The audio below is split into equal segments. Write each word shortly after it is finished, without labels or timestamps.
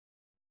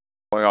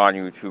Going on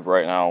YouTube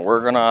right now.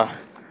 We're gonna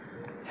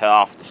head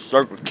off to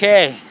Circle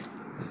K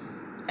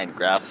and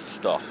grab some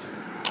stuff.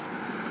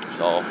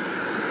 So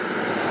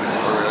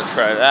we're gonna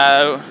try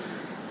that out,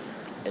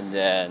 and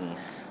then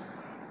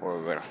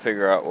we're gonna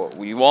figure out what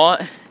we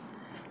want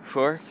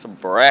for some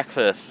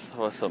breakfast.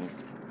 For some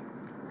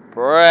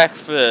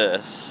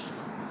breakfast,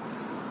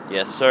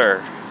 yes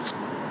sir.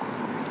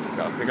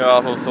 Gotta figure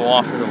out what we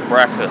want for some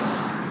breakfast.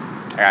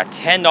 I got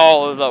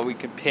 $10 that we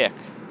can pick.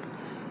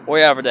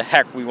 Whatever the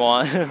heck we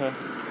want. So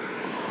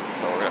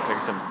we're gonna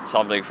pick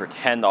something for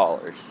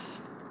 $10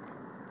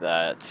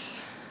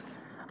 that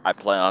I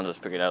plan on just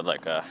picking out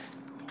like a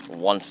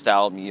one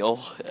style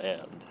meal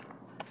and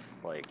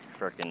like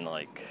freaking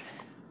like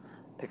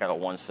pick out a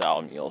one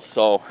style meal.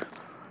 So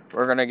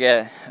we're gonna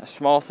get a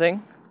small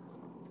thing,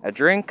 a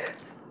drink.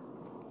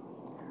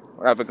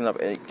 We're not picking up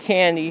any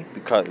candy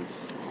because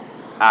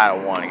I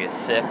don't want to get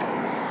sick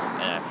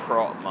and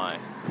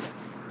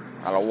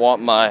I don't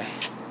want my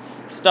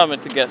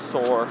stomach to get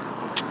sore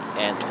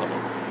and some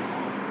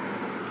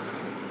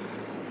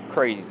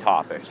crazy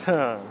topics.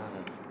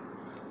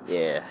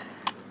 Yeah,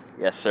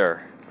 yes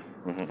sir.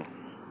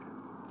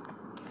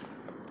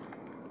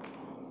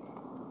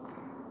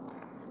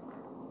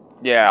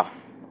 Yeah,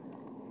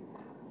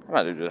 I'm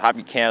about to do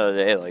Happy Canada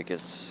Day like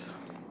it's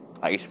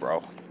ice,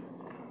 bro.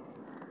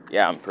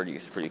 Yeah,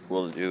 it's pretty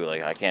cool to do.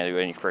 Like I can't do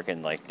any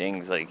freaking like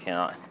things like you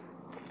cannot.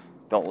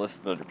 Don't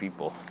listen to other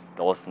people.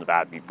 Don't listen to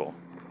bad people.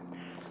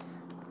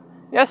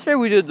 Yesterday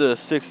we did the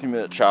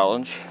 60-minute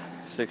challenge,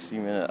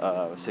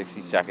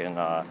 60-second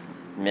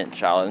mint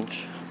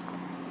challenge.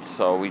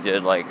 So we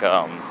did like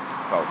about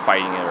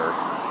biting it or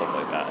stuff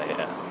like that.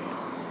 Yeah.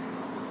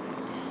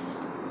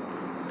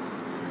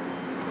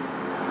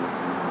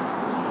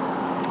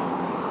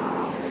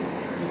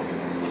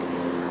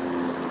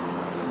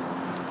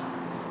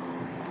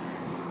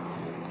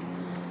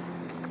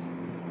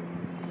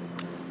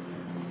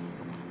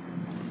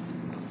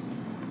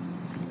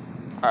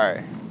 All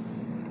right.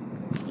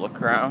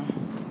 Look around.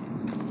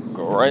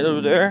 Go right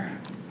over there.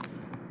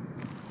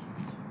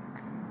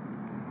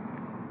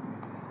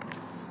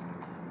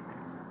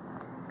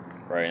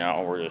 Right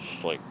now we're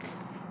just like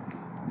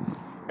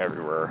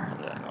everywhere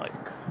and then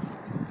like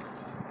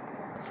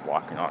just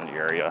walking on the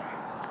area.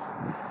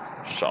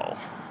 So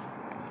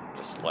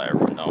just let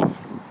everyone know.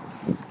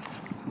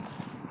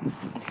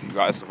 You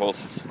guys are supposed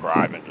to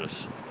subscribe and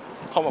just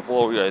comment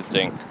below what you guys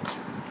think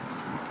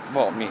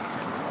about me,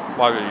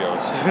 my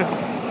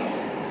videos.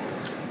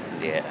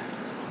 Yeah,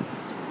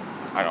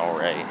 I know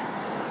already.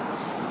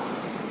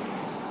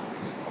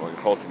 I'm going to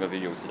be posting a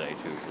video today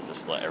too, so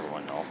just let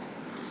everyone know.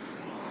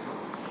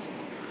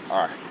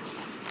 Alright.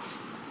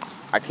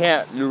 I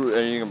can't do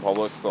anything in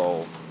public,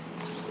 so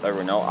just let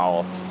everyone know.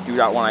 I'll do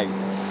that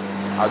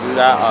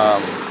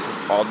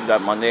I'll do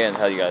that Monday and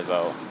tell you guys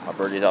about my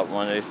birthday's out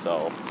Monday,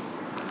 so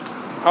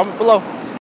comment below.